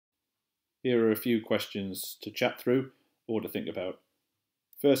Here are a few questions to chat through or to think about.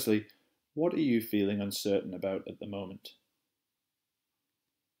 Firstly, what are you feeling uncertain about at the moment?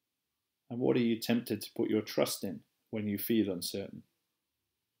 And what are you tempted to put your trust in when you feel uncertain?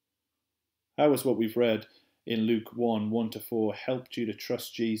 How has what we've read in Luke 1:1-4 helped you to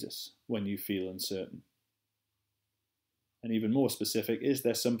trust Jesus when you feel uncertain? And even more specific, is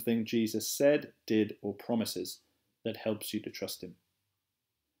there something Jesus said, did, or promises that helps you to trust him?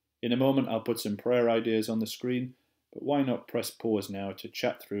 In a moment, I'll put some prayer ideas on the screen, but why not press pause now to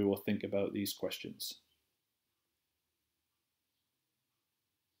chat through or think about these questions?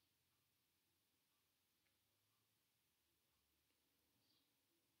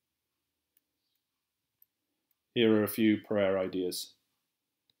 Here are a few prayer ideas.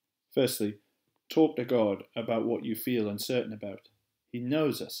 Firstly, talk to God about what you feel uncertain about. He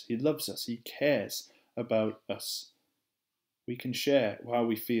knows us, he loves us, he cares about us. We can share how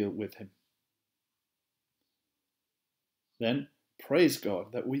we feel with him. Then, praise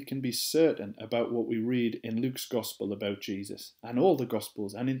God that we can be certain about what we read in Luke's Gospel about Jesus, and all the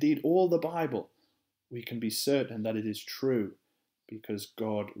Gospels, and indeed all the Bible. We can be certain that it is true because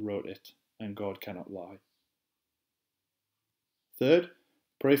God wrote it and God cannot lie. Third,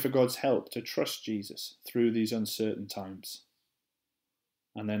 pray for God's help to trust Jesus through these uncertain times.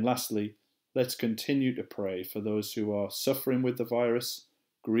 And then lastly, let's continue to pray for those who are suffering with the virus,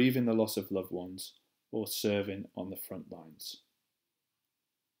 grieving the loss of loved ones, or serving on the front lines.